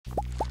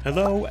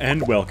Hello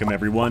and welcome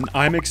everyone,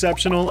 I'm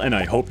Exceptional and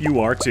I hope you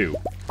are too.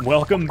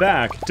 Welcome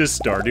back to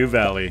Stardew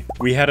Valley.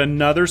 We had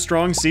another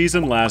strong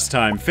season last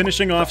time,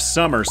 finishing off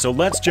summer, so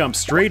let's jump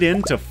straight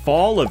into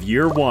fall of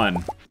year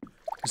 1.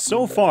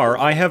 So far,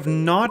 I have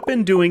not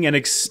been doing an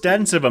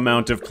extensive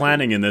amount of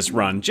planning in this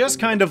run, just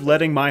kind of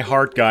letting my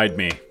heart guide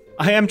me.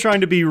 I am trying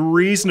to be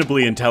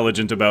reasonably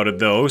intelligent about it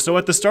though, so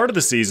at the start of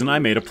the season I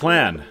made a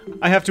plan.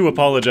 I have to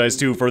apologize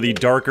too for the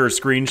darker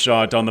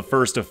screenshot on the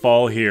 1st of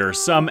fall here.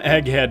 Some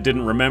egghead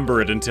didn't remember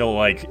it until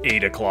like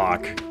 8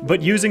 o'clock.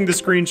 But using the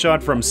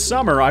screenshot from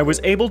summer, I was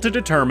able to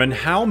determine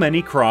how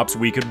many crops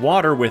we could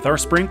water with our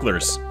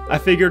sprinklers. I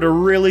figured a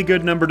really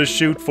good number to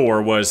shoot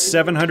for was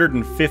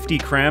 750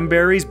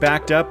 cranberries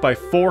backed up by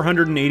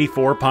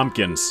 484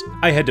 pumpkins.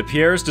 I head to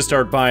Pierre's to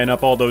start buying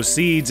up all those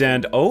seeds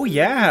and oh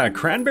yeah,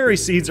 cranberry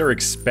seeds are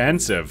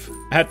expensive.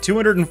 At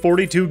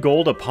 242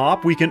 gold a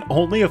pop, we can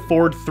only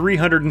afford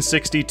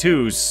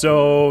 362,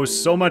 so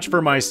much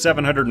for my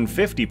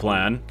 750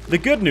 plan. The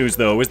good news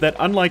though is that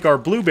unlike our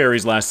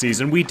blueberries last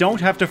season, we don't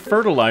have to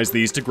fertilize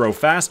these to grow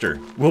faster.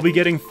 We'll be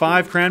getting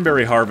 5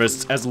 cranberry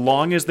harvests as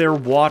long as they're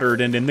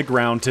watered and in the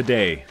ground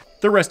today.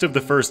 The rest of the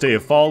first day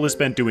of fall is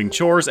spent doing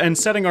chores and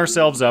setting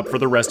ourselves up for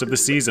the rest of the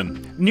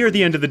season. Near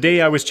the end of the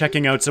day, I was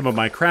checking out some of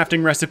my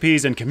crafting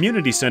recipes and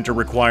community center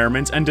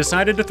requirements and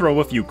decided to throw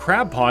a few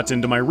crab pots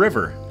into my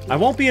river. I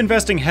won't be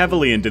investing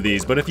heavily into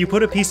these, but if you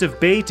put a piece of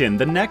bait in,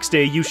 the next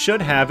day you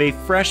should have a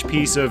fresh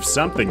piece of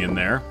something in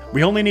there.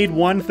 We only need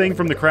one thing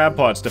from the crab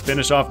pots to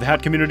finish off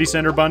that community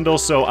center bundle,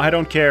 so I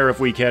don't care if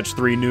we catch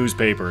 3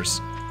 newspapers.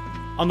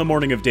 On the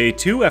morning of day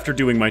 2, after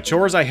doing my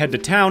chores, I head to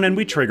town and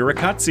we trigger a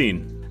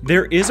cutscene.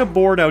 There is a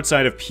board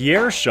outside of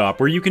Pierre's shop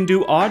where you can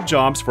do odd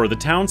jobs for the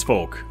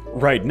townsfolk.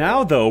 Right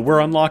now, though, we're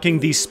unlocking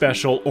the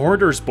Special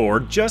Orders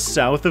board just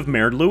south of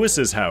Mayor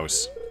Lewis's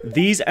house.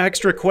 These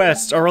extra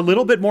quests are a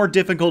little bit more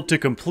difficult to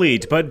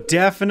complete, but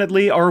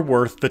definitely are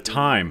worth the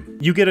time.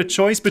 You get a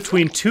choice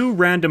between 2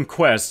 random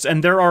quests,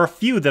 and there are a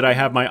few that I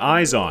have my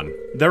eyes on.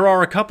 There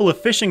are a couple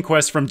of fishing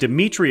quests from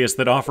Demetrius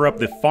that offer up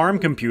the farm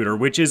computer,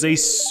 which is a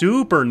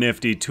super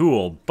nifty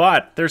tool,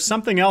 but there's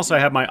something else I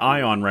have my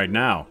eye on right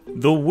now.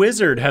 The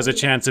wizard has a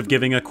chance of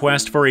giving a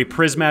quest for a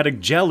prismatic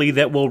jelly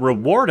that will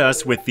reward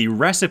us with the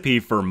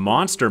recipe for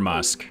monster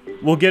musk.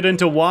 We'll get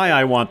into why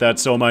I want that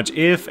so much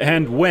if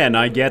and when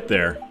I get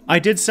there. I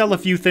did sell a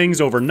few things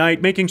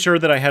overnight, making sure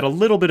that I had a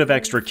little bit of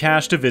extra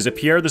cash to visit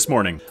Pierre this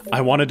morning.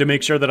 I wanted to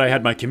make sure that I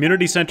had my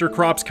community center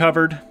crops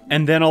covered,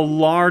 and then a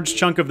large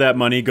chunk of that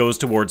money goes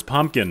towards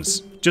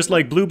pumpkins. Just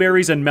like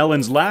blueberries and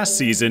melons last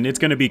season, it's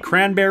going to be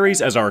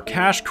cranberries as our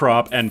cash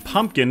crop and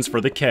pumpkins for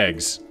the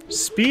kegs.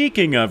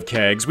 Speaking of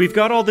kegs, we've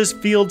got all this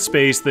field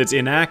space that's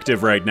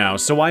inactive right now,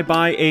 so I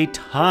buy a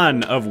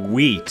ton of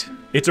wheat.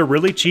 It's a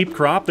really cheap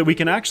crop that we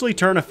can actually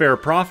turn a fair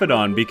profit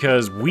on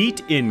because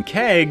wheat in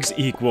kegs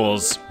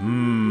equals,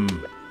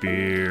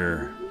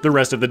 beer. The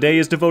rest of the day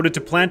is devoted to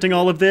planting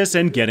all of this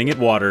and getting it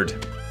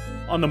watered.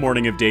 On the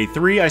morning of day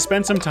 3, I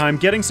spent some time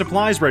getting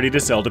supplies ready to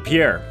sell to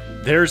Pierre.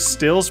 There's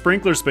still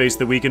sprinkler space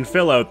that we can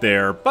fill out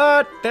there,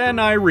 but then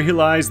I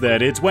realized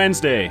that it's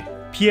Wednesday.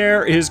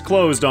 Pierre is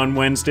closed on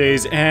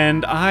Wednesdays,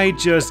 and I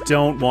just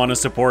don't want to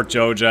support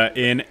Joja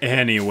in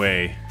any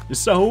way.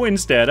 So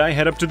instead, I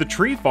head up to the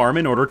tree farm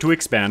in order to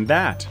expand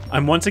that.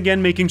 I'm once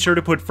again making sure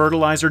to put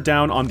fertilizer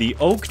down on the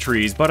oak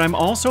trees, but I'm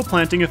also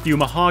planting a few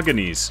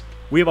mahoganies.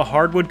 We have a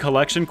hardwood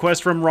collection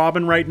quest from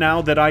Robin right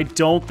now that I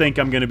don't think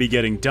I'm going to be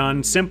getting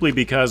done, simply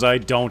because I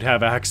don't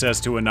have access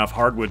to enough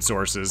hardwood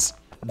sources.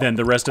 Then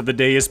the rest of the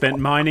day is spent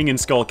mining in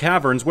Skull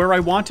Caverns, where I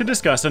want to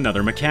discuss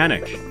another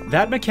mechanic.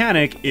 That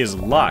mechanic is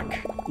luck.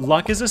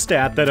 Luck is a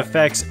stat that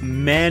affects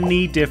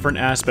many different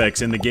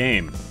aspects in the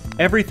game.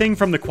 Everything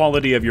from the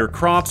quality of your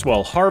crops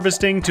while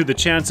harvesting to the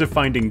chance of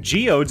finding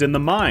geodes in the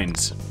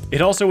mines.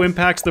 It also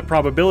impacts the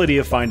probability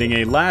of finding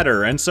a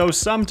ladder, and so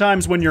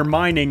sometimes when you're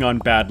mining on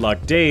bad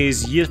luck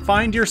days, you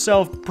find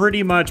yourself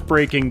pretty much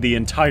breaking the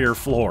entire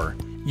floor.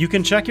 You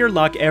can check your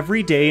luck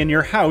every day in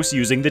your house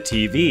using the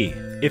TV.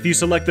 If you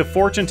select the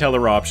fortune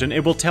teller option,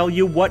 it will tell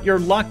you what your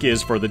luck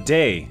is for the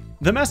day.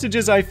 The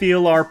messages, I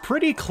feel, are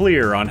pretty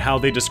clear on how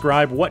they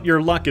describe what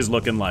your luck is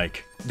looking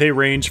like. They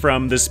range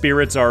from the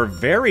spirits are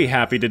very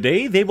happy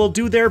today, they will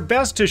do their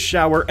best to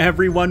shower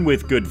everyone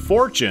with good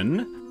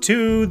fortune,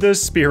 to the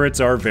spirits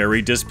are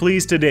very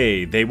displeased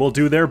today, they will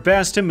do their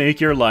best to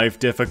make your life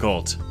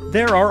difficult.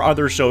 There are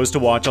other shows to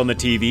watch on the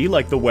TV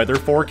like the weather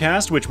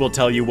forecast, which will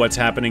tell you what's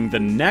happening the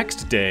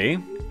next day,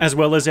 as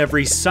well as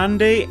every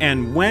Sunday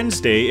and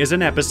Wednesday is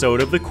an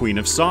episode of The Queen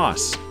of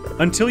Sauce.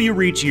 Until you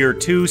reach year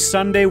 2,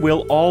 Sunday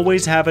will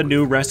always have a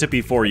new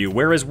recipe for you,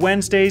 whereas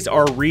Wednesdays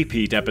are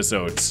repeat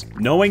episodes.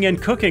 Knowing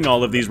and cooking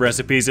all of these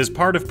recipes is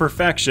part of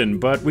perfection,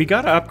 but we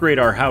gotta upgrade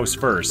our house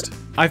first.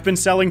 I've been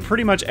selling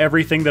pretty much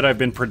everything that I've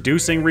been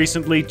producing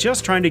recently,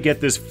 just trying to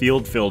get this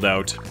field filled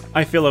out.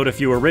 I fill out a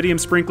few iridium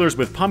sprinklers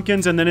with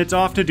pumpkins and then it's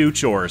off to do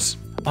chores.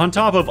 On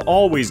top of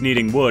always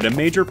needing wood, a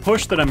major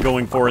push that I'm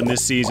going for in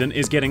this season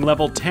is getting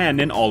level 10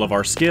 in all of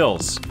our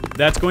skills.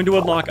 That's going to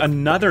unlock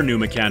another new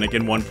mechanic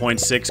in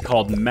 1.6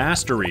 called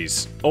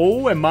Masteries.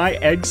 Oh, am I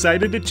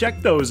excited to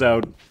check those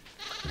out!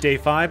 Day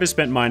 5 is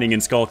spent mining in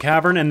Skull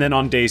Cavern, and then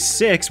on day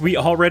 6, we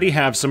already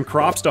have some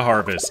crops to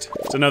harvest.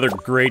 It's another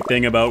great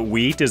thing about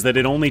wheat is that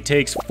it only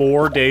takes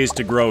 4 days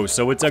to grow,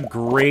 so it's a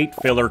great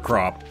filler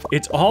crop.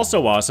 It's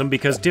also awesome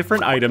because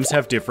different items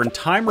have different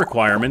time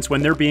requirements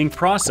when they're being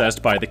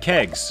processed by the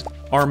kegs.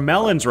 Our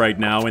melons right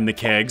now in the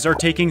kegs are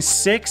taking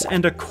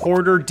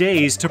 6¼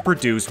 days to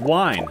produce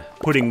wine.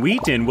 Putting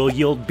wheat in will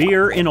yield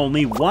beer in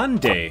only 1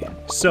 day.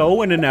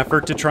 So, in an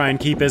effort to try and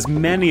keep as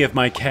many of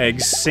my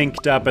kegs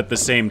synced up at the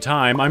same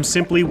time, I'm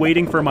simply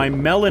waiting for my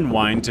melon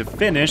wine to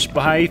finish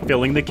by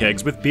filling the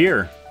kegs with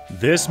beer.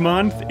 This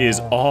month is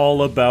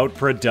all about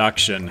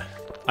production.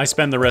 I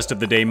spend the rest of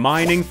the day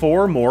mining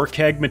for more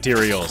keg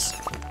materials.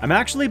 I'm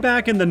actually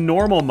back in the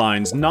normal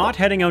mines, not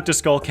heading out to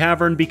Skull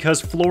Cavern because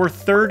floor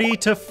 30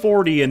 to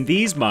 40 in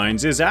these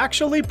mines is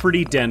actually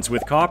pretty dense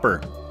with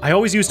copper. I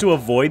always used to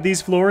avoid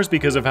these floors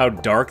because of how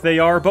dark they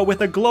are, but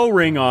with a glow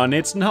ring on,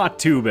 it's not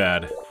too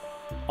bad.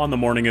 On the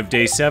morning of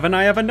day 7,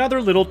 I have another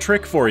little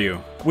trick for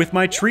you. With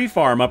my tree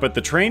farm up at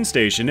the train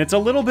station, it's a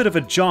little bit of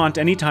a jaunt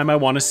anytime I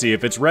want to see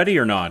if it's ready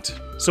or not.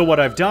 So what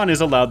I've done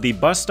is allowed the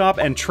bus stop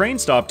and train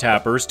stop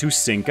tappers to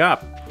sync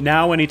up.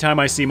 Now anytime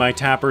I see my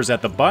tappers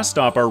at the bus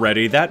stop are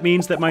ready, that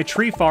means that my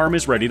tree farm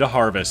is ready to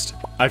harvest.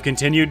 I've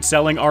continued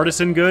selling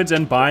artisan goods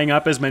and buying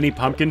up as many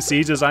pumpkin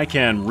seeds as I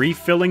can,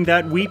 refilling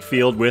that wheat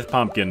field with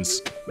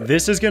pumpkins.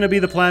 This is going to be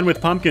the plan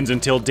with pumpkins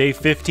until day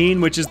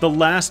 15, which is the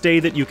last day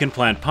that you can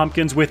plant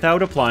pumpkins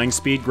without applying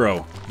speed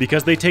grow.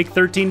 Because they take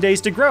 13 days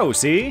to grow,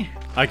 see?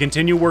 I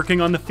continue working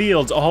on the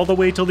fields all the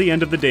way till the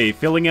end of the day,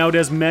 filling out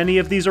as many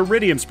of these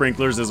iridium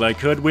sprinklers as I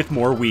could with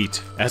more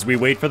wheat. As we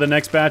wait for the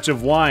next batch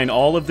of wine,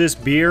 all of this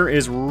beer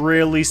is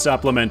really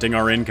supplementing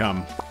our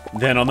income.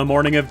 Then on the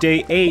morning of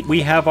day 8,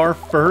 we have our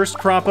first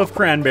crop of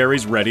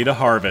cranberries ready to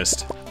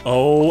harvest.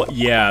 Oh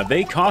yeah,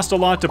 they cost a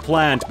lot to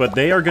plant, but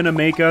they are gonna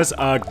make us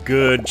a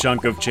good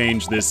chunk of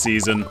change this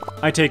season.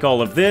 I take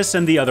all of this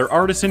and the other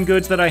artisan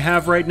goods that I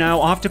have right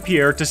now off to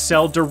Pierre to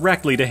sell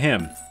directly to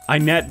him. I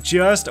net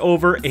just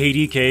over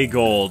 80k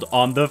gold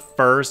on the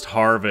first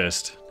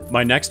harvest.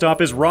 My next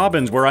stop is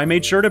Robin's, where I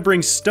made sure to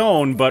bring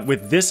stone, but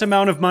with this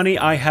amount of money,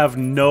 I have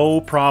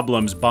no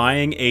problems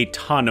buying a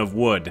ton of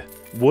wood.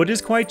 Wood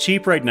is quite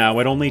cheap right now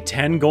at only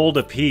 10 gold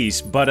a piece,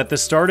 but at the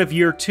start of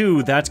year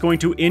 2, that's going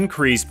to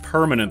increase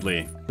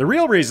permanently. The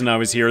real reason I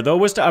was here though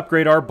was to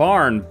upgrade our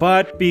barn,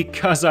 but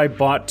because I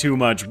bought too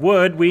much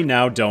wood, we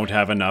now don't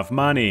have enough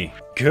money.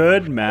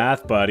 Good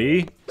math,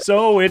 buddy.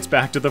 So it's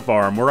back to the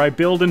farm where I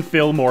build and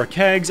fill more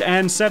kegs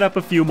and set up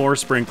a few more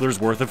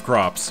sprinklers worth of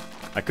crops.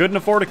 I couldn't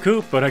afford a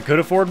coop, but I could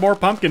afford more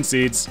pumpkin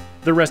seeds.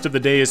 The rest of the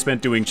day is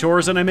spent doing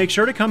chores, and I make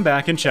sure to come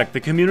back and check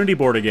the community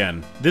board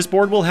again. This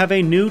board will have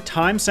a new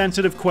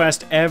time-sensitive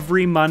quest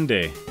every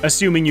Monday,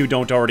 assuming you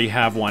don't already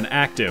have one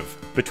active.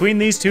 Between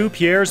these two,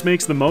 Pierre's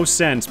makes the most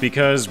sense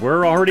because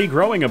we're already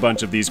growing a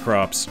bunch of these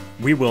crops.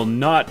 We will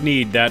not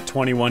need that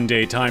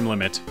 21-day time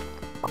limit.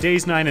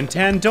 Days 9 and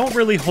 10 don't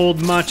really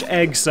hold much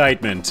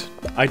excitement.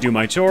 I do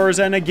my chores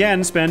and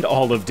again spend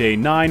all of day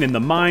 9 in the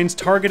mines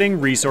targeting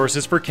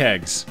resources for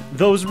kegs.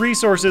 Those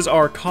resources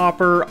are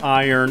copper,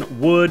 iron,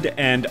 wood,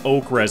 and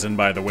oak resin,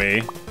 by the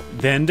way.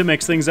 Then, to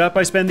mix things up,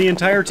 I spend the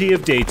entirety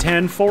of day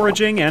 10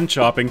 foraging and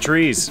chopping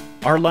trees.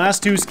 Our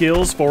last two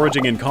skills,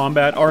 foraging and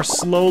combat, are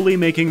slowly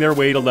making their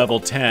way to level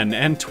 10,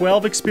 and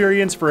 12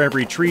 experience for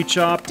every tree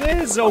chopped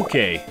is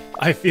okay.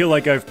 I feel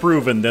like I've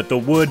proven that the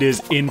wood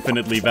is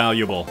infinitely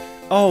valuable.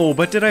 Oh,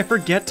 but did I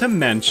forget to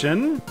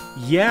mention?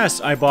 Yes,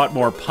 I bought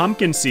more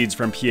pumpkin seeds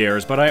from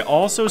Pierre's, but I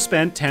also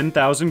spent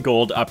 10,000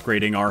 gold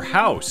upgrading our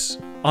house.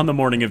 On the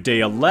morning of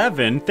day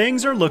 11,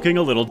 things are looking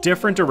a little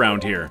different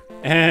around here.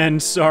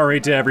 And sorry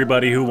to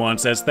everybody who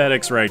wants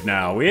aesthetics right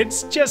now,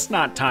 it's just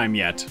not time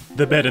yet.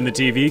 The bed and the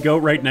TV go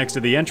right next to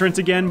the entrance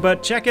again,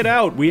 but check it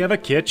out, we have a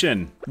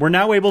kitchen. We're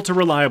now able to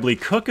reliably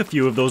cook a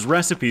few of those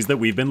recipes that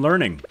we've been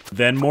learning.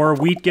 Then more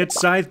wheat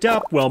gets scythed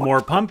up while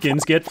more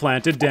pumpkins get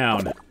planted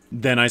down.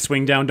 Then I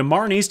swing down to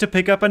Marnie's to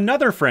pick up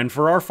another friend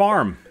for our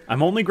farm.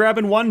 I'm only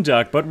grabbing one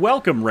duck, but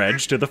welcome Reg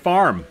to the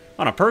farm.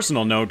 On a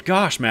personal note,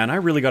 gosh man, I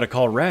really gotta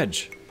call Reg.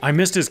 I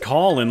missed his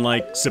call in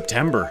like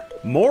September.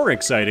 More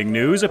exciting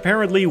news,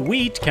 apparently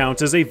wheat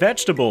counts as a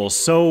vegetable,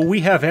 so we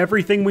have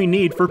everything we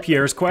need for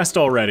Pierre's quest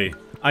already.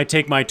 I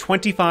take my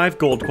 25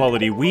 gold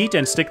quality wheat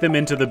and stick them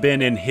into the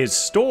bin in his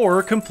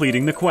store,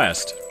 completing the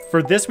quest.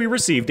 For this we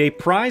received a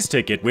prize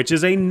ticket, which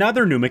is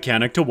another new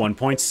mechanic to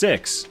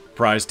 1.6.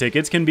 Prize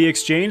tickets can be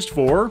exchanged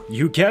for,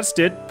 you guessed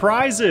it,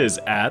 prizes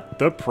at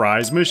the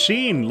prize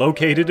machine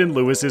located in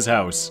Lewis's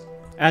house.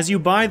 As you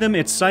buy them,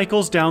 it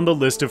cycles down the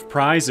list of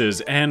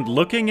prizes, and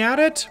looking at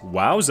it,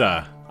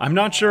 wowza. I'm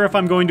not sure if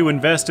I'm going to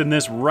invest in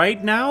this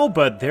right now,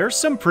 but there's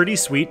some pretty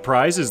sweet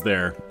prizes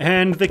there.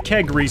 And the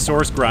keg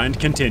resource grind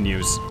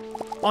continues.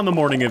 On the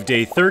morning of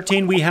day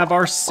 13, we have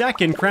our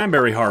second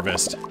cranberry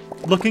harvest.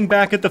 Looking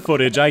back at the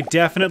footage, I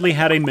definitely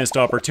had a missed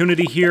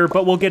opportunity here,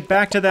 but we'll get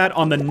back to that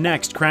on the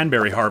next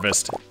cranberry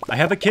harvest. I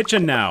have a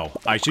kitchen now.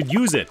 I should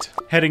use it.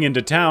 Heading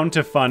into town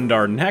to fund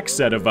our next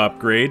set of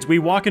upgrades, we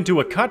walk into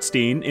a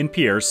cutscene in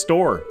Pierre's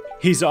store.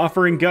 He's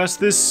offering Gus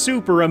this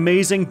super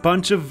amazing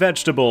bunch of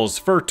vegetables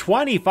for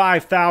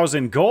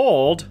 25,000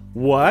 gold.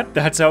 What?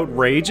 That's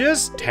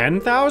outrageous?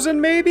 10,000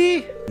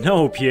 maybe?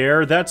 No,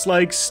 Pierre, that's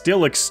like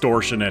still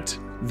extortionate.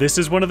 This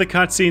is one of the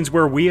cutscenes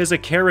where we as a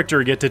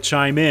character get to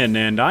chime in,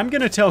 and I'm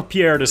gonna tell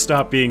Pierre to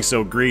stop being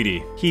so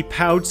greedy. He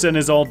pouts and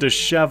is all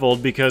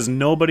disheveled because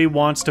nobody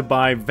wants to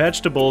buy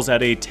vegetables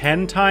at a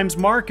 10 times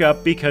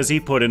markup because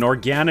he put an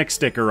organic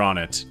sticker on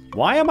it.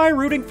 Why am I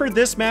rooting for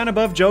this man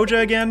above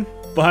Joja again?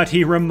 But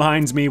he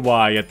reminds me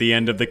why at the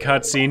end of the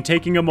cutscene,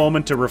 taking a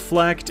moment to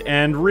reflect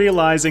and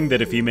realizing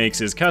that if he makes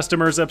his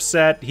customers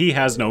upset, he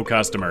has no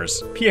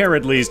customers. Pierre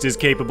at least is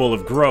capable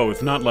of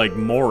growth, not like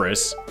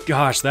Morris.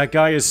 Gosh, that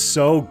guy is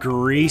so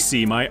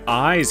greasy, my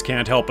eyes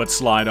can't help but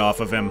slide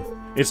off of him.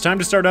 It's time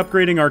to start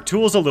upgrading our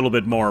tools a little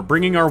bit more,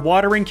 bringing our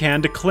watering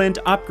can to Clint,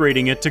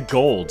 upgrading it to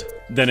gold.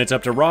 Then it's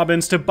up to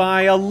Robbins to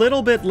buy a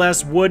little bit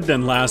less wood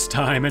than last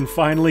time and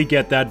finally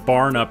get that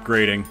barn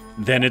upgrading.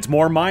 Then it's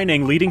more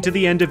mining, leading to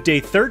the end of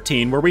day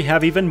 13 where we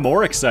have even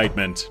more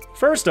excitement.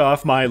 First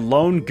off, my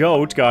lone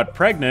goat got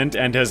pregnant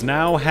and has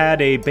now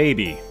had a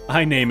baby.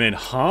 I name it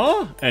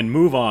Huh? And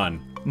move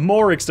on.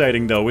 More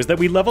exciting though is that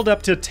we leveled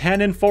up to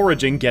 10 in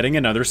foraging, getting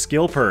another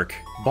skill perk.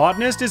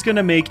 Botanist is going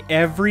to make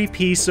every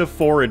piece of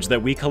forage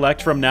that we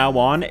collect from now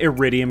on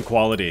iridium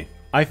quality.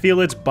 I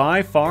feel it's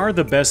by far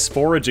the best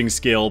foraging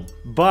skill,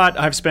 but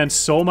I've spent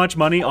so much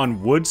money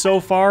on wood so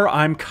far,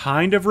 I'm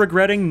kind of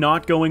regretting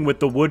not going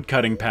with the wood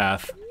cutting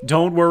path.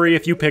 Don't worry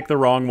if you pick the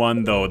wrong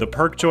one though, the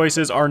perk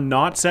choices are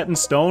not set in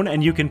stone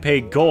and you can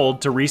pay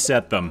gold to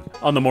reset them.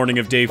 On the morning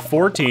of day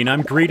 14,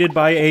 I'm greeted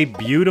by a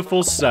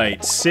beautiful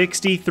sight,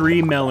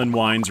 63 melon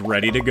wines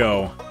ready to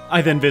go.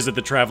 I then visit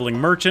the traveling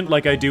merchant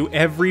like I do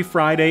every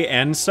Friday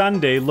and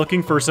Sunday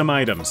looking for some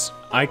items.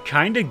 I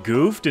kinda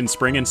goofed in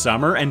spring and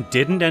summer and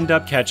didn't end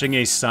up catching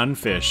a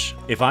sunfish.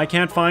 If I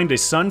can't find a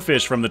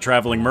sunfish from the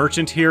traveling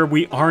merchant here,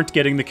 we aren't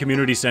getting the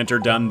community center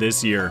done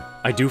this year.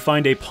 I do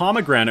find a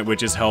pomegranate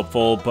which is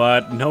helpful,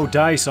 but no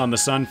dice on the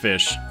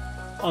sunfish.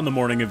 On the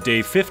morning of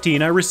day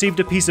 15, I received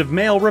a piece of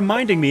mail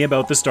reminding me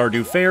about the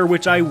Stardew Fair,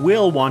 which I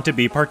will want to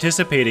be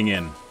participating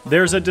in.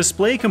 There's a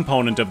display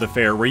component of the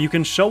fair where you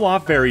can show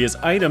off various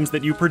items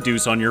that you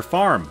produce on your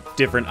farm.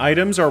 Different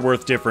items are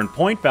worth different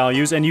point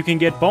values, and you can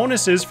get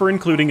bonuses for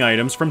including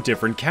items from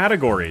different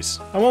categories.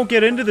 I won't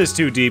get into this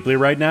too deeply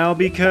right now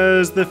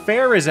because the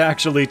fair is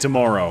actually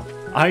tomorrow.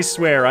 I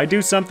swear, I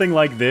do something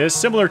like this,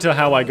 similar to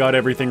how I got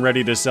everything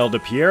ready to sell to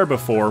Pierre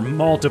before,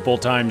 multiple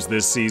times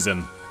this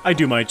season. I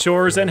do my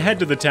chores and head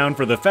to the town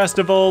for the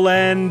festival,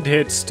 and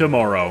it's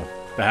tomorrow.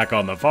 Back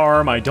on the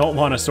farm, I don't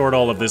want to sort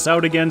all of this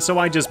out again, so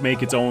I just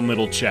make its own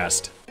little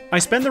chest. I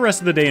spend the rest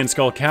of the day in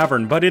Skull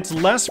Cavern, but it's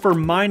less for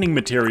mining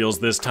materials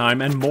this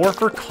time and more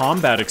for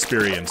combat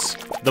experience.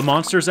 The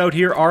monsters out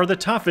here are the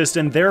toughest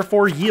and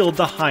therefore yield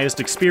the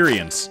highest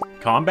experience.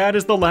 Combat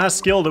is the last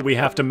skill that we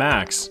have to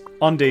max.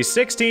 On day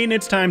 16,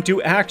 it's time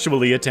to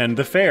actually attend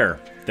the fair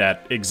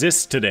that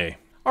exists today.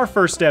 Our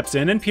first step's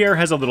in and Pierre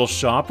has a little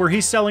shop where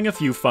he's selling a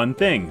few fun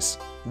things.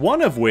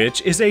 One of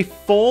which is a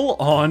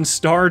full-on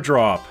star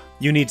drop.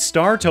 You need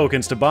star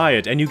tokens to buy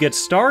it, and you get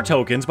star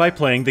tokens by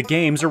playing the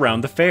games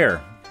around the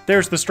fair.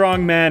 There's the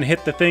strongman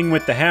hit the thing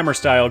with the hammer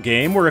style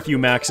game, where if you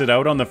max it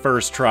out on the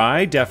first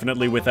try,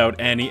 definitely without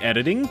any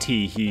editing,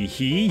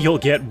 tee-hee-hee, you'll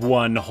get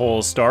one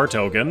whole star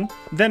token.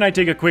 Then I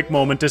take a quick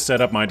moment to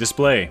set up my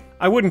display.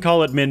 I wouldn't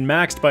call it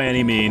min-maxed by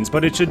any means,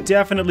 but it should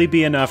definitely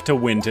be enough to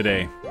win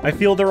today. I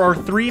feel there are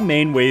 3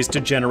 main ways to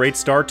generate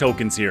star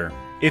tokens here.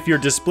 If your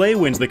display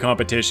wins the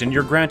competition,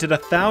 you're granted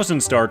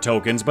 1,000 star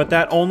tokens, but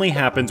that only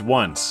happens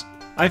once.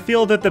 I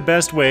feel that the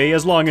best way,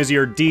 as long as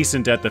you're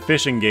decent at the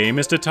fishing game,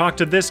 is to talk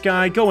to this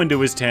guy, go into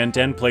his tent,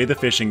 and play the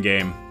fishing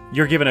game.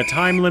 You're given a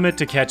time limit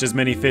to catch as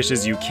many fish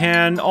as you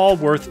can, all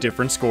worth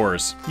different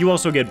scores. You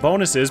also get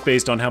bonuses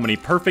based on how many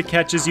perfect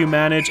catches you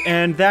manage,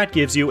 and that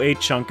gives you a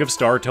chunk of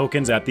star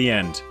tokens at the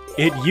end.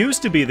 It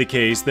used to be the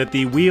case that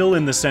the wheel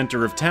in the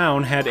center of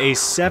town had a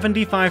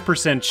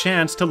 75%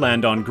 chance to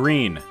land on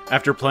green.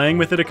 After playing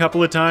with it a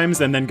couple of times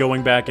and then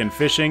going back and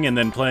fishing and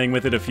then playing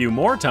with it a few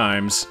more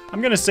times,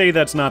 I'm gonna say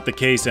that's not the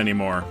case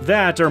anymore.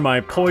 That or my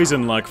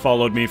poison luck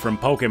followed me from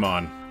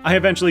Pokemon. I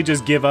eventually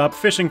just give up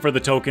fishing for the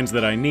tokens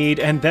that I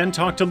need and then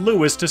talk to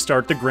Lewis to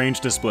start the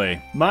Grange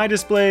display. My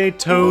display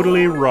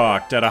totally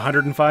rocked at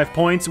 105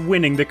 points,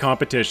 winning the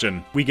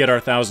competition. We get our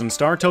 1,000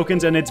 star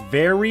tokens, and it's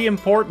very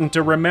important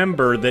to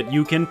remember that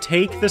you can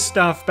take the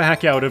stuff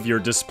back out of your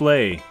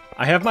display.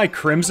 I have my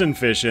crimson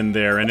fish in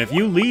there, and if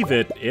you leave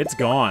it, it's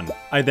gone.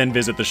 I then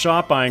visit the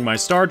shop buying my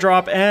star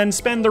drop and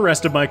spend the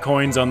rest of my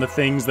coins on the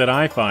things that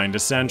I find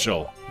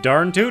essential.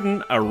 Darn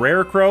tootin', a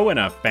rare crow and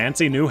a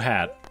fancy new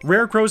hat.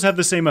 Rare crows have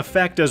the same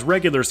effect as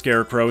regular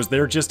scarecrows,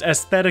 they're just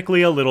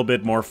aesthetically a little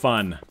bit more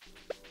fun.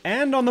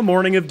 And on the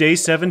morning of day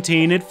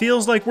 17, it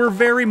feels like we're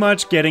very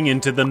much getting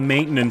into the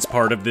maintenance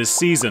part of this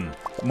season.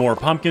 More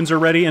pumpkins are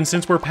ready, and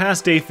since we're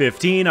past day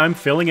 15, I'm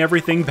filling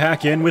everything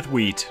back in with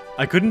wheat.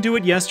 I couldn't do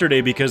it yesterday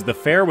because the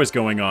fair was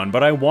going on,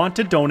 but I want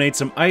to donate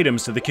some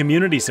items to the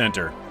community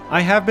center.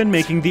 I have been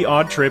making the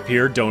odd trip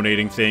here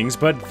donating things,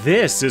 but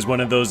this is one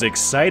of those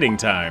exciting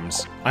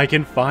times. I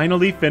can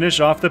finally finish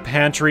off the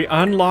pantry,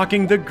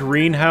 unlocking the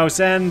greenhouse,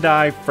 and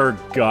I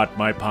forgot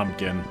my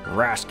pumpkin.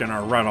 Raskin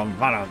around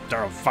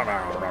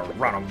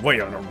away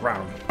and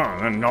around,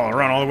 and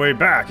all the way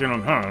back, you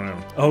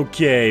know.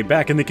 Okay,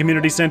 back in the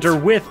community center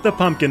with the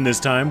pumpkin this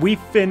time, we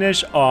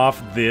finish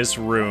off this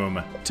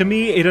room. To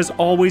me, it has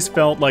always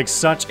felt like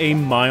such a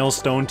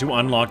milestone to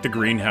unlock the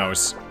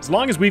greenhouse. As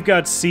long as we've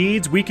got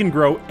seeds, we can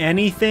grow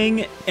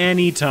anything,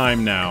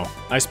 anytime now.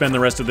 I spend the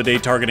rest of the day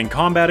targeting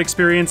combat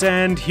experience,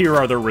 and here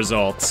are the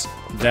results.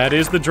 That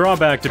is the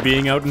drawback to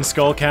being out in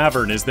Skull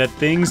Cavern, is that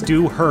things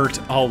do hurt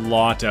a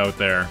lot out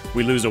there.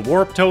 We lose a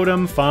warp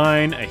totem,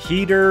 fine, a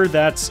heater,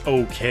 that's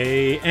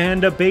okay,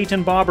 and a bait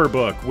and bobber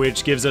book,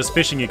 which gives us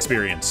fishing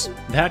experience.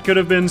 That could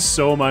have been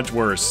so much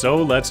worse,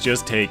 so let's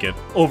just take it.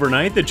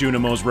 Overnight, the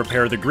Junimos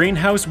repair the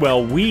greenhouse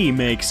while we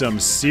make some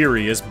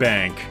serious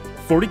bank.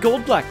 40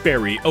 gold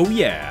blackberry, oh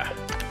yeah.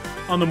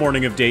 On the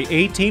morning of day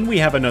 18, we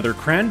have another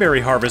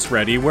cranberry harvest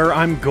ready where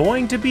I'm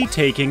going to be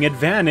taking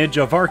advantage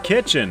of our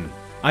kitchen.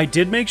 I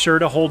did make sure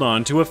to hold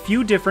on to a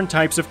few different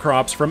types of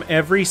crops from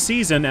every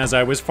season as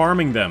I was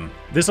farming them.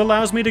 This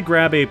allows me to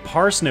grab a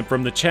parsnip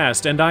from the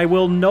chest, and I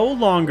will no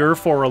longer,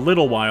 for a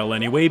little while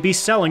anyway, be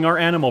selling our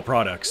animal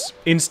products.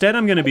 Instead,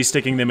 I'm going to be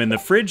sticking them in the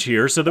fridge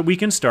here so that we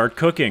can start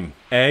cooking.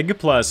 Egg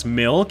plus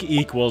milk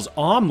equals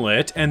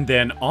omelet, and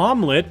then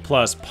omelet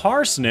plus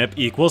parsnip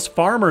equals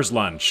farmer's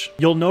lunch.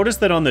 You'll notice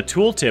that on the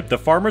tooltip, the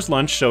farmer's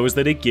lunch shows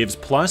that it gives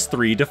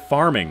 +3 to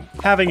farming.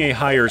 Having a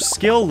higher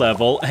skill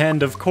level,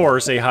 and of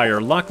course a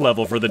higher luck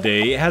level for the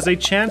day, has a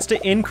chance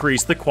to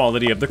increase the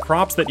quality of the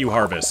crops that you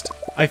harvest.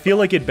 I feel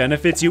like it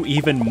benefits you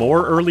even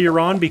more earlier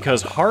on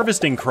because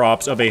harvesting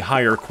crops of a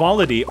higher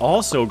quality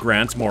also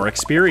grants more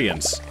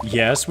experience.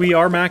 Yes, we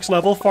are max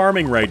level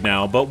farming right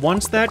now, but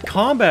once that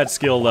combat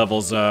skill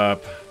level's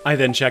up... I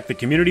then check the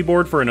community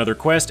board for another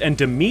quest, and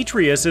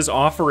Demetrius is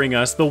offering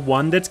us the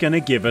one that's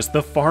gonna give us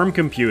the farm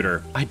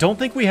computer. I don't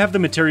think we have the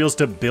materials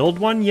to build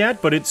one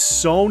yet, but it's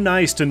so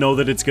nice to know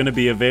that it's gonna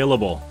be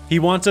available. He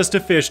wants us to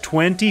fish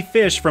 20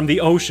 fish from the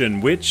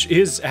ocean, which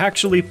is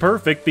actually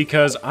perfect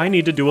because I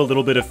need to do a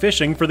little bit of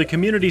fishing for the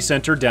community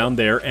center down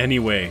there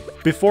anyway.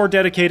 Before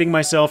dedicating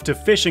myself to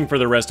fishing for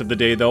the rest of the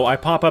day though, I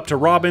pop up to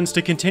Robin's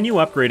to continue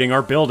upgrading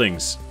our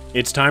buildings.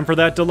 It's time for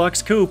that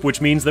deluxe coop,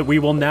 which means that we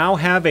will now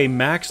have a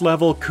max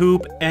level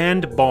coop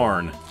and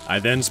barn. I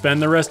then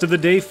spend the rest of the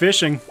day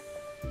fishing.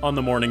 On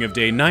the morning of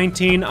day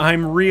 19,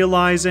 I'm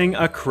realizing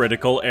a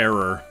critical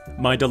error.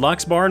 My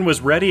deluxe barn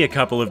was ready a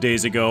couple of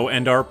days ago,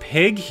 and our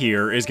pig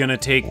here is gonna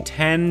take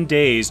 10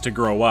 days to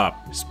grow up.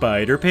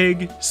 Spider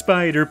pig,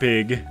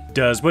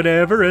 does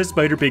whatever a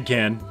spider pig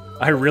can.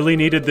 I really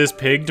needed this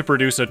pig to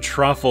produce a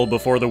truffle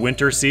before the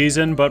winter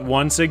season, but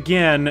once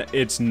again,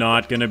 it's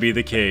not gonna be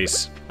the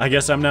case. I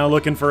guess I'm now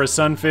looking for a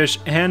sunfish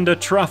and a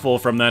truffle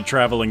from that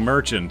traveling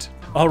merchant.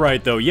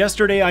 Alright though,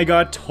 yesterday I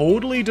got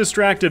totally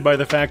distracted by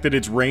the fact that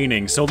it's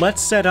raining, so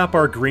let's set up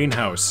our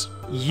greenhouse.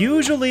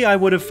 Usually I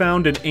would have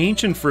found an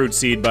ancient fruit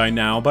seed by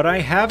now, but I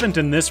haven't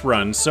in this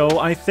run, so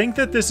I think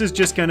that this is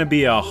just gonna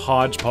be a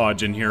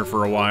hodgepodge in here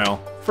for a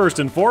while. First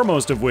and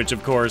foremost of which,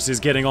 of course, is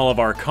getting all of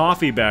our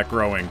coffee back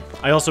growing.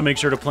 I also make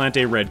sure to plant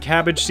a red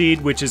cabbage seed,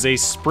 which is a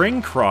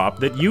spring crop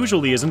that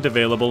usually isn't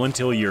available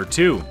until year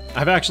 2.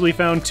 I've actually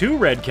found 2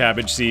 red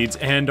cabbage seeds,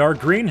 and our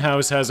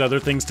greenhouse has other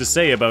things to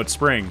say about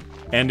spring.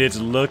 And it's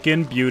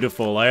looking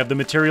beautiful. I have the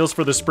materials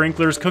for the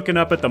sprinklers cooking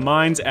up at the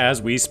mines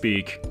as we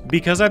speak.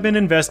 Because I've been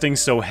investing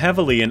so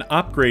heavily in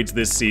upgrades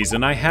this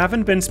season, I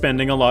haven't been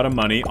spending a lot of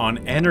money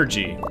on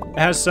energy.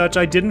 As such,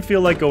 I didn't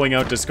feel like going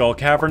out to Skull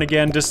Cavern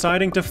again,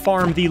 deciding to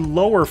farm the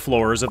lower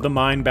floors of the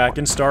mine back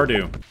in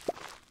Stardew.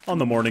 On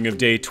the morning of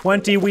day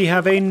 20, we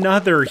have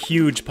another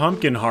huge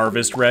pumpkin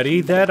harvest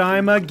ready that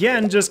I'm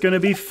again just gonna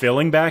be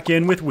filling back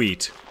in with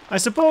wheat. I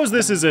suppose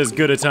this is as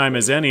good a time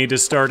as any to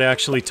start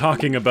actually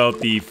talking about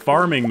the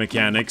farming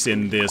mechanics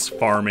in this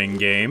farming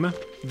game.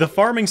 The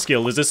farming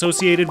skill is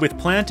associated with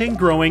planting,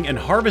 growing, and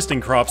harvesting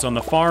crops on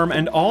the farm,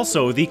 and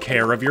also the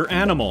care of your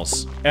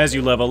animals. As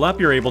you level up,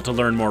 you're able to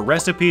learn more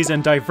recipes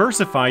and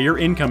diversify your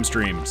income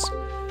streams.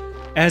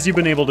 As you've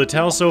been able to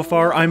tell so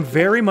far, I'm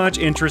very much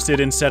interested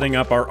in setting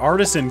up our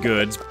artisan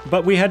goods,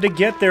 but we had to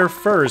get there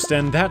first,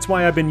 and that's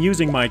why I've been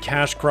using my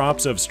cash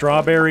crops of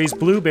strawberries,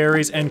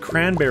 blueberries, and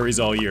cranberries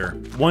all year.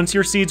 Once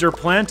your seeds are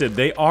planted,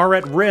 they are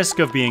at risk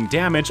of being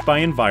damaged by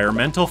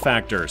environmental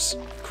factors.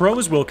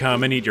 crows will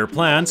come and eat your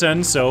plants,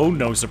 and so,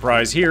 no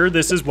surprise here,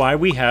 this is why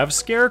we have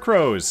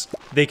scarecrows.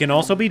 They can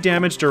also be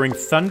damaged during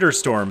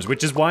thunderstorms,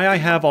 which is why I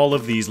have all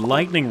of these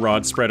lightning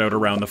rods spread out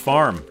around the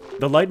farm.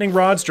 The lightning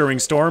rods during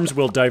storms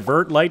will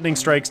divert lightning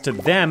strikes to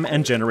them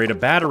and generate a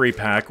battery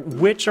pack,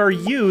 which are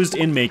used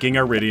in making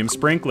iridium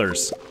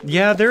sprinklers.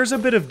 Yeah, there's a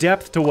bit of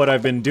depth to what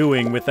I've been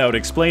doing without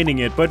explaining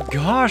it, but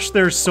gosh,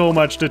 there's so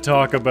much to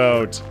talk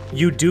about.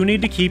 You do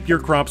need to keep your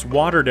crops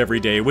watered every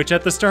day, which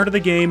at the start of the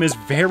game is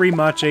very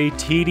much a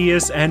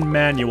tedious and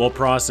manual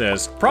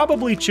process,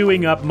 probably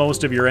chewing up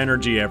most of your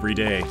energy every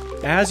day.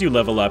 As you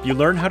level up, you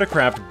learn how to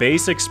craft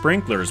basic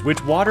sprinklers,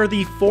 which water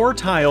the 4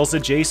 tiles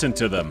adjacent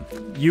to them.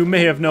 You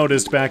may have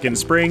noticed back in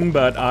spring,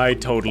 but I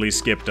totally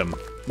skipped them.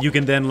 You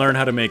can then learn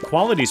how to make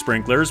quality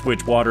sprinklers,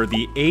 which water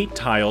the 8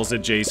 tiles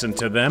adjacent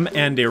to them,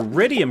 and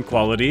iridium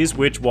qualities,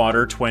 which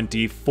water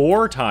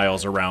 24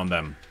 tiles around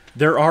them.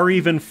 There are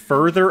even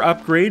further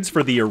upgrades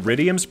for the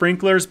iridium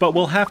sprinklers, but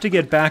we'll have to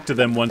get back to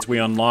them once we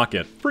unlock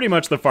it. Pretty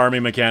much the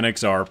farming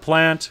mechanics are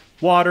plant,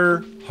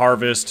 water,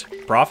 harvest,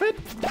 profit?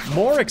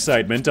 More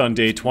excitement on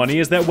day 20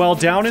 is that while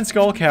down in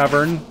Skull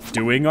Cavern,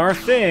 doing our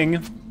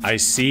thing, I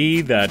see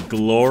that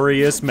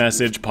glorious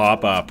message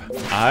pop up.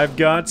 I've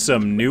got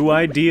some new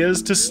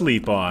ideas to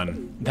sleep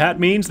on. That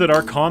means that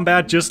our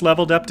combat just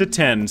leveled up to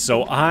 10,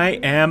 so I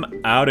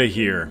am out of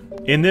here.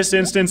 In this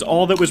instance,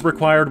 all that was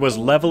required was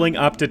leveling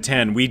up to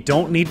 10. We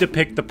don't need to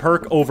pick the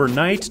perk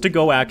overnight to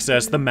go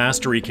access the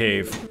Mastery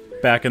Cave.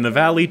 Back in the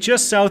valley,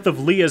 just south of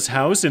Leah's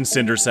house in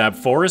Cindersap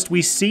Forest,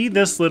 we see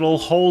this little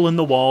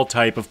hole-in-the-wall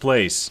type of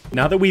place.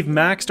 Now that we've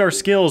maxed our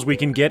skills, we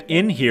can get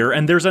in here,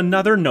 and there's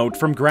another note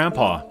from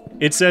Grandpa.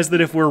 It says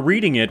that if we're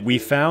reading it, we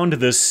found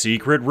the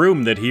secret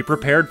room that he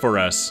prepared for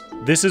us.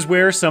 This is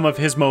where some of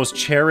his most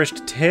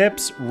cherished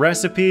tips,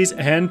 recipes,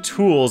 and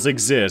tools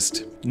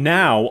exist.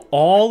 Now,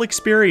 all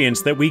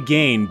experience that we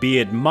gain, be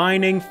it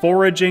mining,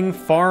 foraging,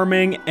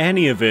 farming,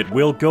 any of it,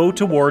 will go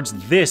towards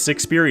this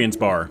experience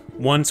bar.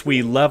 Once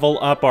we level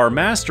up our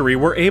mastery,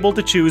 we're able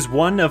to choose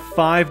one of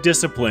 5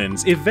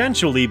 disciplines,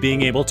 eventually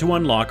being able to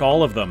unlock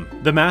all of them.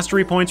 The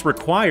mastery points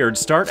required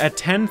start at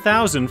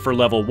 10,000 for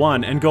level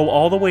 1 and go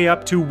all the way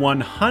up to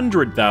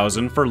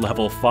 100,000 for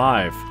level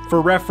 5.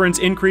 For reference,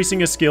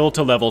 increasing a skill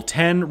to level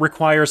 10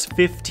 requires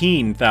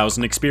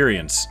 15,000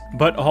 experience.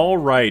 But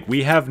alright,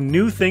 we have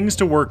new things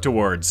to work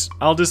towards.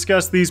 I'll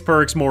discuss these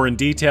perks more in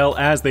detail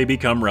as they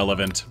become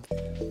relevant.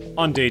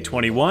 On day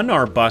 21,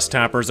 our bus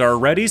tappers are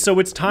ready, so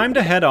it's time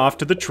to head off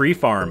to the tree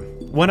farm.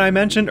 When I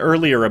mentioned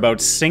earlier about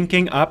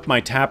syncing up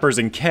my tappers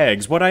and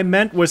kegs, what I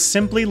meant was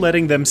simply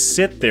letting them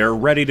sit there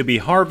ready to be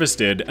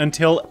harvested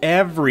until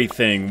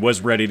everything was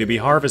ready to be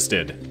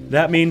harvested.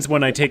 That means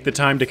when I take the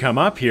time to come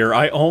up here,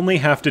 I only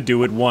have to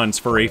do it once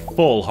for a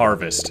full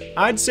harvest.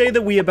 I'd say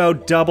that we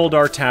about doubled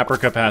our tapper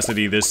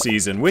capacity this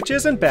season, which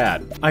isn't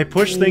bad. I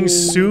pushed things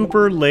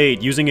super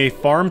late using a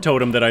farm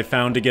totem that I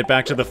found to get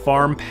back to the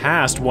farm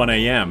past 1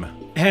 AM.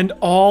 And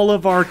all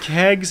of our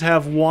kegs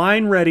have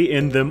wine ready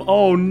in them.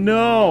 Oh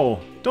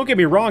no! Don't get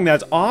me wrong,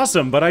 that's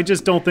awesome, but I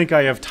just don't think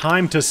I have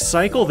time to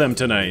cycle them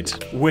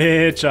tonight.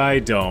 Which I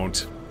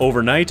don't.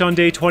 Overnight on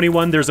day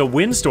 21, there's a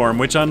windstorm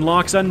which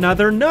unlocks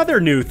another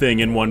new thing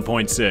in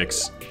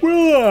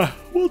 1.6.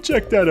 We'll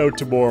check that out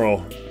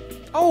tomorrow.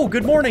 Oh,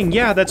 good morning.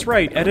 Yeah, that's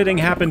right. Editing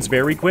happens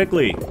very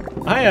quickly.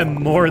 I am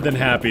more than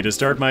happy to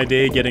start my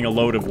day getting a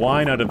load of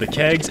wine out of the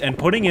kegs and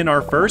putting in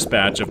our first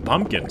batch of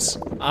pumpkins.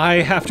 I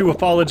have to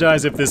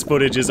apologize if this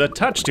footage is a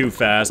touch too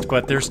fast,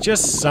 but there's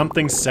just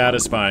something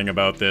satisfying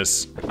about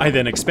this. I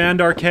then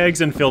expand our kegs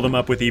and fill them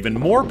up with even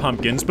more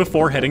pumpkins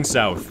before heading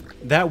south.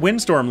 That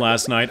windstorm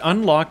last night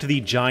unlocked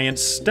the giant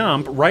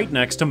stump right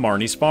next to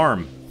Marnie's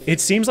farm. It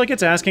seems like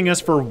it's asking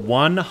us for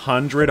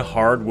 100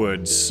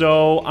 hardwood,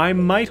 so I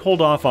might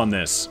hold off on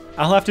this.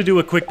 I'll have to do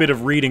a quick bit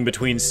of reading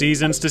between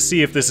seasons to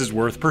see if this is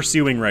worth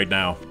pursuing right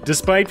now.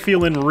 Despite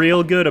feeling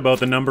real good about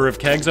the number of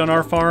kegs on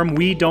our farm,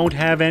 we don't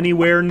have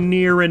anywhere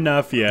near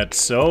enough yet,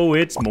 so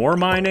it's more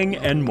mining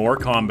and more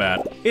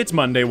combat. It's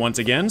Monday once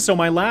again, so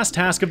my last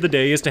task of the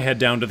day is to head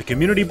down to the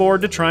community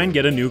board to try and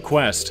get a new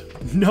quest.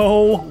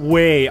 No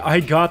way, I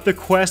got the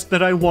quest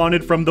that I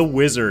wanted from the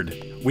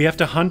wizard. We have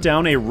to hunt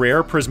down a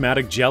rare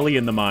prismatic jelly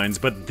in the mines,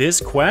 but this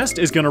quest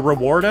is going to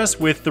reward us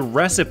with the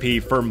recipe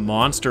for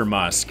monster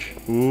musk.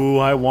 Ooh,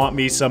 I want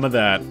me some of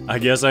that. I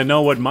guess I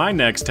know what my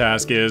next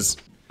task is.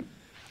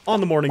 On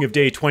the morning of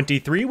day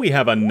 23, we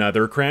have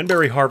another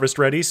cranberry harvest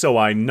ready, so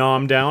I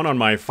nom down on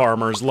my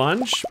farmer's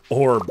lunch,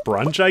 or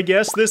brunch I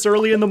guess, this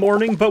early in the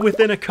morning, but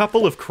within a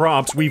couple of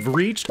crops, we've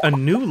reached a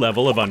new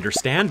level of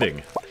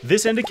understanding.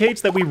 This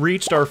indicates that we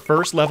reached our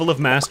first level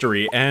of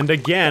mastery, and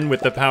again,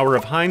 with the power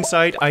of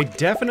hindsight, I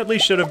definitely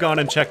should have gone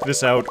and checked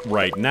this out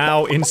right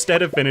now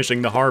instead of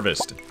finishing the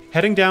harvest.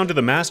 Heading down to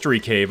the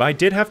Mastery Cave, I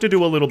did have to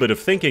do a little bit of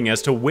thinking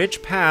as to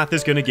which path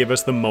is going to give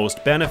us the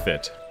most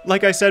benefit.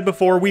 Like I said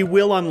before, we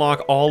will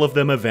unlock all of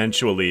them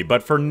eventually,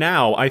 but for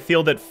now, I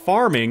feel that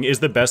farming is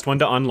the best one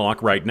to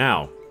unlock right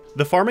now.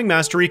 The Farming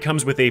Mastery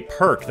comes with a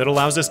perk that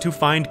allows us to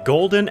find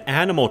golden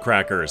animal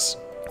crackers.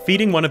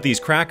 Feeding one of these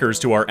crackers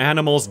to our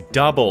animals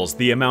doubles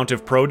the amount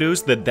of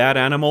produce that that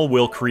animal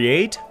will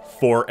create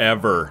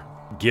forever.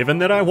 Given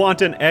that I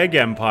want an egg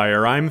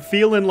empire, I'm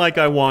feeling like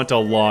I want a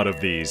lot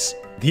of these.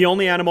 The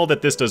only animal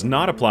that this does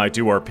not apply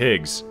to are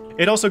pigs.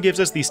 It also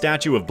gives us the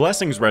Statue of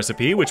Blessings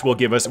recipe, which will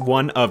give us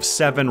 1 of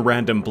 7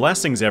 random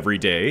blessings every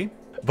day.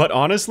 But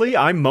honestly,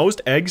 I'm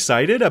most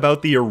excited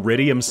about the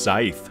Iridium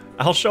Scythe.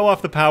 I'll show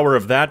off the power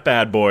of that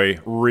bad boy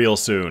real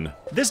soon.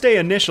 This day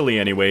initially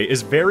anyway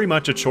is very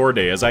much a chore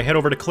day as I head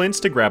over to Clint's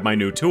to grab my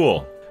new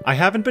tool. I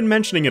haven't been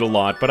mentioning it a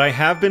lot, but I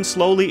have been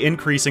slowly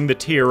increasing the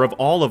tier of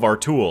all of our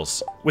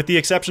tools. With the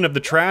exception of the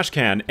trash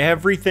can,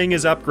 everything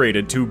is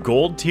upgraded to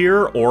gold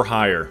tier or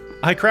higher.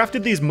 I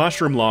crafted these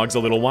mushroom logs a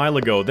little while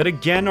ago that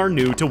again are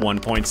new to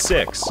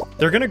 1.6.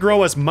 They're gonna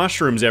grow us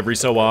mushrooms every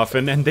so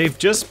often, and they've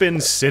just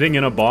been sitting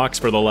in a box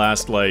for the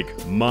last,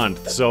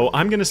 month, so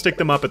I'm gonna stick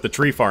them up at the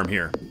tree farm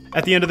here.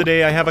 At the end of the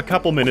day, I have a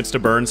couple minutes to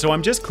burn, so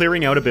I'm just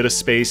clearing out a bit of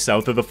space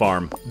south of the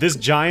farm. This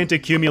giant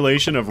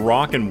accumulation of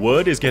rock and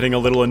wood is getting a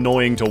little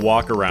annoying to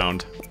walk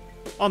around.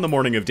 On the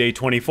morning of day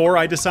 24,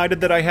 I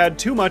decided that I had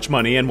too much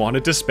money and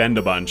wanted to spend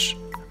a bunch.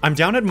 I'm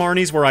down at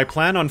Marnie's where I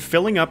plan on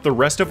filling up the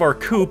rest of our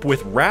coop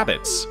with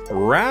rabbits.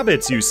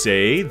 Rabbits, you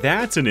say?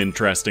 That's an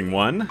interesting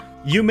one.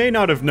 You may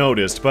not have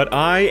noticed, but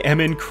I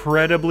am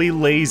incredibly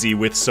lazy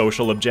with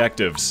social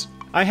objectives.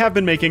 I have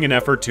been making an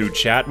effort to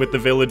chat with the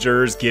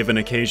villagers, give an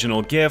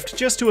occasional gift,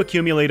 just to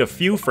accumulate a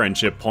few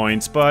friendship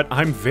points, but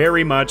I'm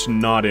very much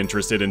not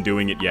interested in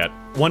doing it yet.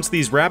 Once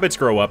these rabbits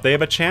grow up, they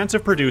have a chance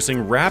of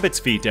producing rabbit's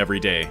feet every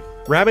day.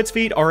 Rabbit's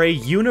feet are a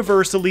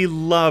universally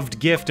loved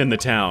gift in the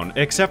town,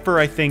 except for,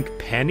 I think,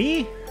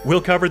 Penny?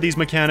 We'll cover these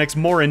mechanics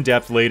more in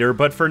depth later,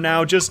 but for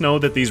now, just know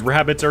that these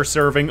rabbits are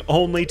serving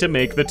only to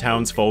make the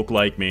townsfolk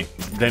like me.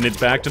 Then it's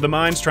back to the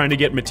mines trying to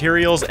get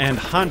materials and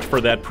hunt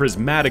for that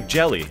prismatic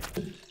jelly.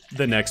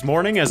 The next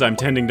morning, as I'm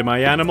tending to my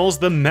animals,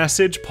 the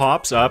message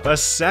pops up a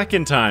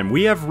second time.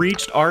 We have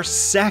reached our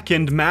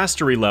 2nd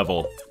mastery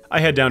level. I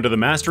head down to the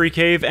mastery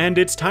cave, and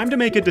it's time to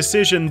make a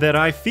decision that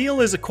I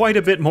feel is quite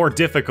a bit more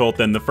difficult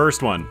than the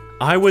first one.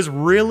 I was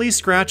really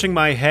scratching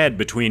my head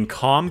between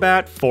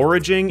combat,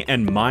 foraging,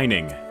 and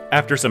mining.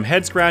 After some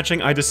head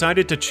scratching, I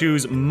decided to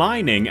choose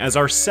mining as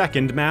our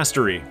 2nd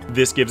mastery.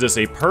 This gives us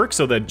a perk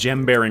so that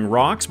gem-bearing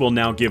rocks will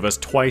now give us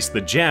twice the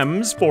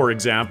gems. For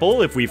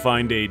example, if we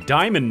find a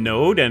diamond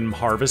node and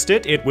harvest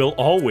it, it will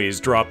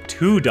always drop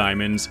 2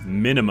 diamonds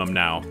minimum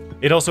now.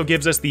 It also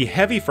gives us the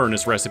heavy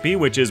furnace recipe,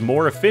 which is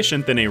more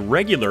efficient than a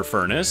regular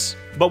furnace.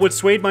 But what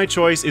swayed my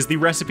choice is the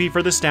recipe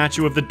for the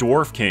statue of the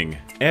Dwarf King.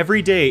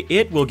 Every day,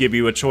 it will give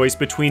you a choice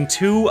between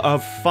 2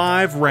 of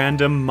 5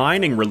 random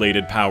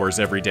mining-related powers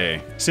every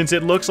day. Since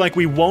it looks like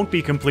we won't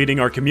be completing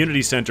our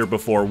community center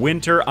before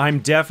winter, I'm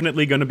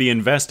definitely going to be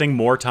investing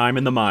more time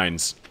in the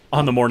mines.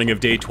 On the morning of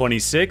day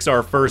 26,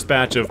 our first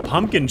batch of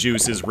pumpkin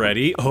juice is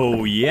ready.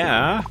 Oh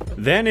yeah.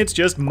 Then it's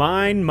just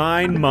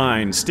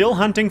mine, still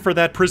hunting for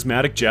that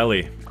prismatic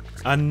jelly.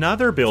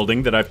 Another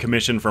building that I've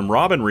commissioned from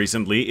Robin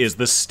recently is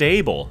the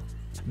stable.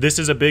 This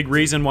is a big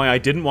reason why I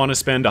didn't want to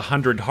spend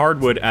 100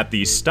 hardwood at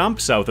the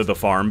stump south of the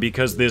farm,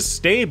 because this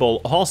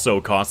stable also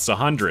costs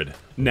 100.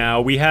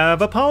 Now we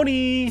have a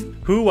pony,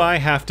 who I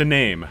have to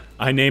name.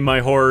 I name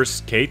my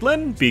horse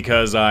Caitlin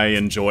because I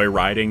enjoy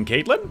riding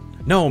Caitlin.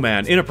 No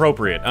man,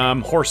 inappropriate.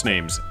 Horse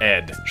names,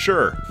 Ed.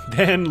 Sure.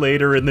 Then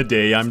later in the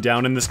day, I'm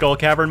down in the Skull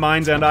Cavern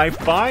mines and I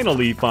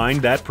finally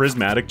find that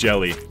prismatic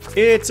jelly.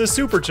 It's a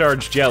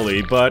supercharged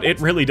jelly, but it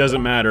really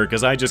doesn't matter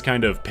because I just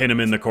kind of pin him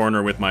in the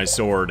corner with my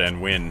sword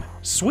and win.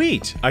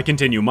 Sweet! I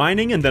continue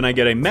mining and then I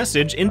get a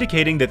message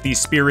indicating that the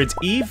Spirit's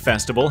Eve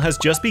festival has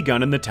just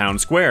begun in the town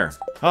square.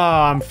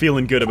 I'm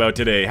feeling good about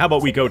today. How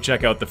about we go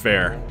check out the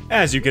fair?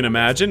 As you can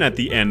imagine, at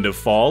the end of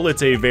fall,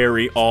 it's a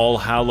very All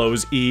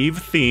Hallows Eve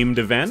themed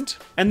event.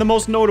 And the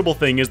most notable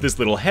thing is this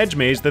little hedge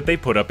maze that they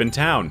put up in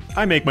town.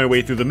 I make my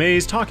way through the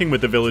maze, talking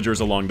with the villagers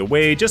along the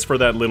way, just for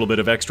that little bit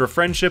of extra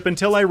friendship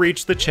until I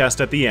reach the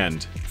chest at the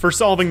end. For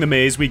solving the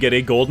maze, we get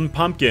a golden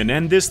pumpkin,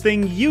 and this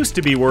thing used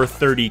to be worth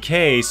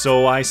 30k,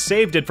 so I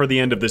saved it for the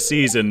end of the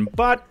season,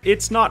 but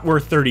it's not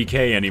worth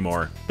 30k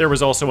anymore. There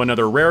was also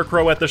another rare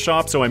crow at the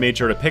shop, so I made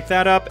sure to pick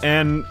that up,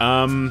 and,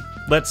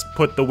 let's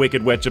put the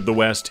Wicked Witch of the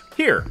West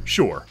here,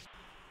 sure.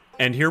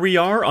 And here we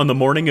are on the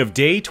morning of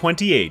day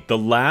 28, the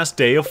last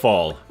day of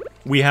fall.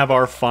 We have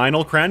our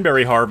final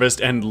cranberry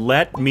harvest, and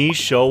let me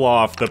show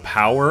off the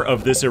power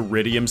of this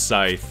Iridium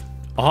Scythe.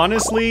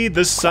 Honestly,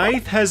 the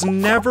scythe has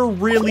never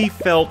really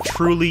felt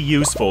truly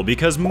useful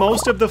because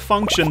most of the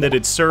function that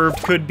it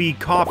served could be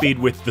copied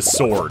with the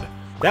sword.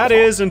 That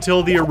is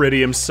until the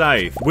Iridium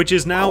Scythe, which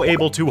is now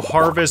able to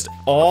harvest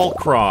all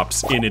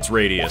crops in its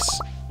radius.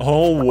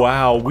 Oh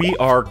wow, we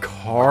are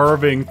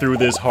carving through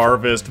this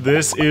harvest.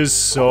 This is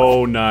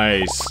so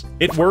nice.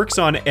 It works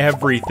on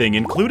everything,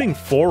 including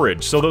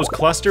forage, so those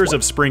clusters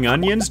of spring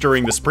onions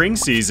during the spring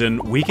season,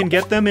 we can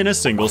get them in a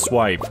single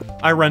swipe.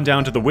 I run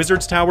down to the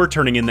wizard's tower,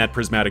 turning in that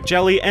prismatic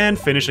jelly, and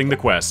finishing the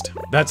quest.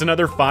 That's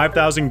another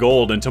 5,000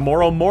 gold, and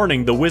tomorrow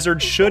morning the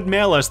wizard should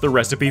mail us the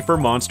recipe for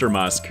monster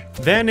musk.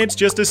 Then it's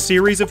just a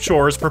series of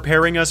chores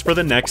preparing us for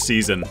the next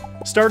season.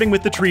 Starting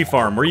with the tree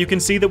farm, where you can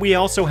see that we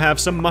also have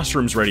some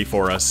mushrooms ready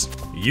for us.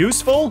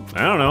 Useful?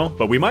 I don't know,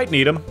 but we might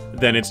need them.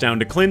 Then it's down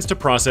to Clint's to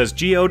process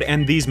geode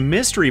and these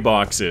mystery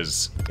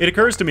boxes. It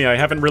occurs to me I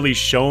haven't really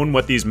shown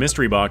what these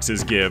mystery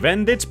boxes give,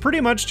 and it's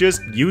pretty much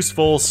just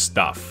useful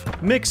stuff.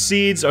 Mixed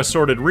seeds,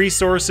 assorted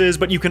resources,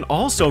 but you can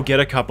also get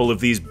a couple of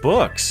these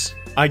books.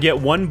 I get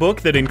one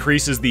book that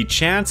increases the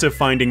chance of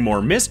finding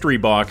more mystery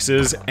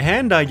boxes,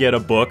 and I get a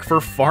book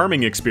for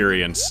farming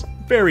experience.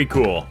 Very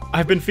cool.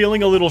 I've been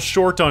feeling a little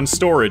short on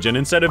storage, and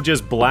instead of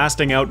just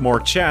blasting out more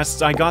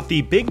chests, I got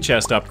the big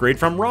chest upgrade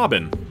from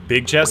Robin.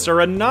 Big chests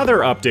are another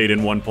update in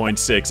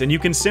 1.6, and you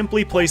can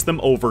simply place them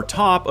over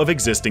top of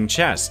existing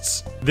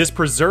chests. This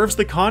preserves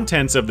the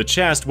contents of the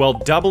chest while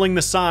doubling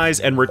the size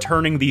and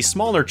returning the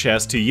smaller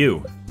chest to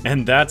you.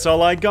 And that's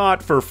all I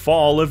got for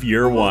fall of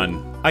year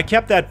 1. I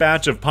kept that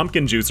batch of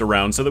pumpkin juice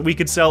around so that we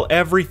could sell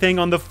everything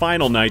on the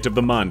final night of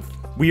the month.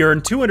 We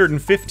earned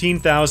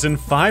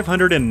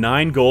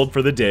 215,509 gold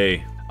for the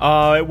day.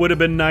 It would have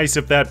been nice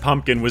if that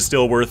pumpkin was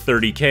still worth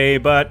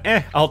 30k, but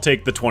I'll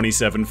take the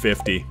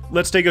 2750.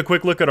 Let's take a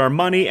quick look at our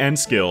money and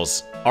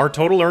skills. Our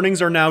total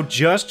earnings are now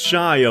just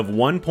shy of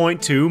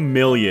 1.2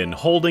 million,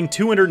 holding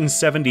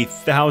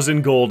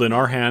 270,000 gold in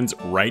our hands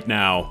right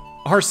now.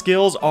 Our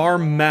skills are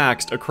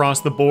maxed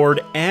across the board,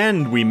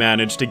 and we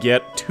managed to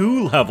get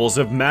 2 levels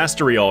of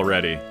mastery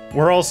already.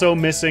 We're also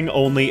missing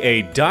only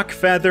a duck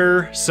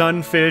feather,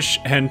 sunfish,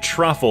 and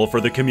truffle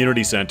for the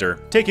community center.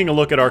 Taking a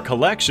look at our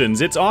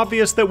collections, it's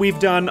obvious that we've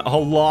done a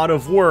lot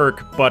of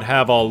work, but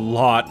have a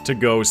lot to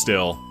go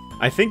still.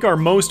 I think our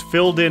most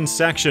filled in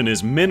section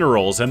is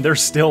minerals, and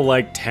there's still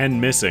like 10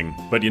 missing.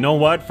 But you know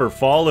what? For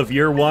fall of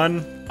year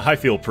 1, I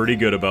feel pretty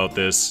good about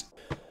this.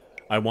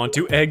 I want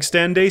to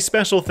extend a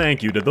special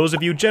thank you to those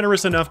of you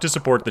generous enough to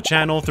support the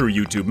channel through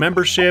YouTube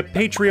membership,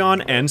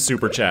 Patreon, and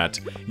Super Chat.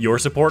 Your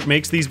support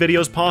makes these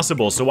videos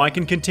possible so I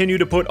can continue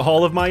to put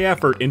all of my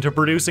effort into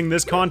producing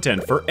this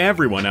content for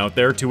everyone out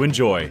there to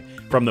enjoy.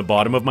 From the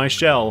bottom of my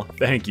shell,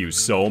 thank you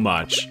so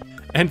much.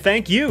 And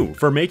thank you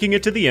for making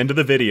it to the end of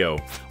the video.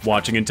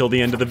 Watching until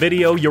the end of the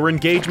video, your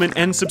engagement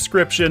and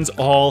subscriptions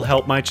all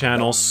help my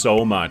channel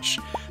so much.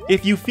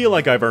 If you feel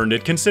like I've earned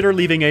it, consider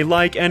leaving a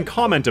like and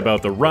comment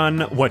about the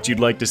run, what you'd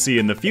like to see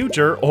in the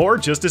future, or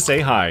just to say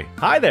hi.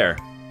 Hi there!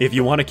 If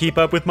you want to keep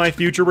up with my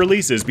future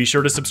releases, be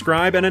sure to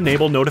subscribe and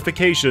enable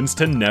notifications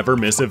to never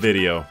miss a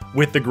video.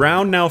 With the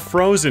ground now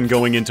frozen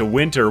going into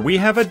winter, we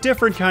have a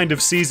different kind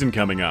of season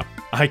coming up.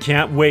 I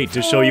can't wait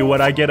to show you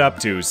what I get up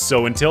to,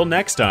 so until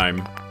next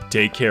time,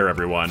 take care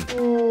everyone.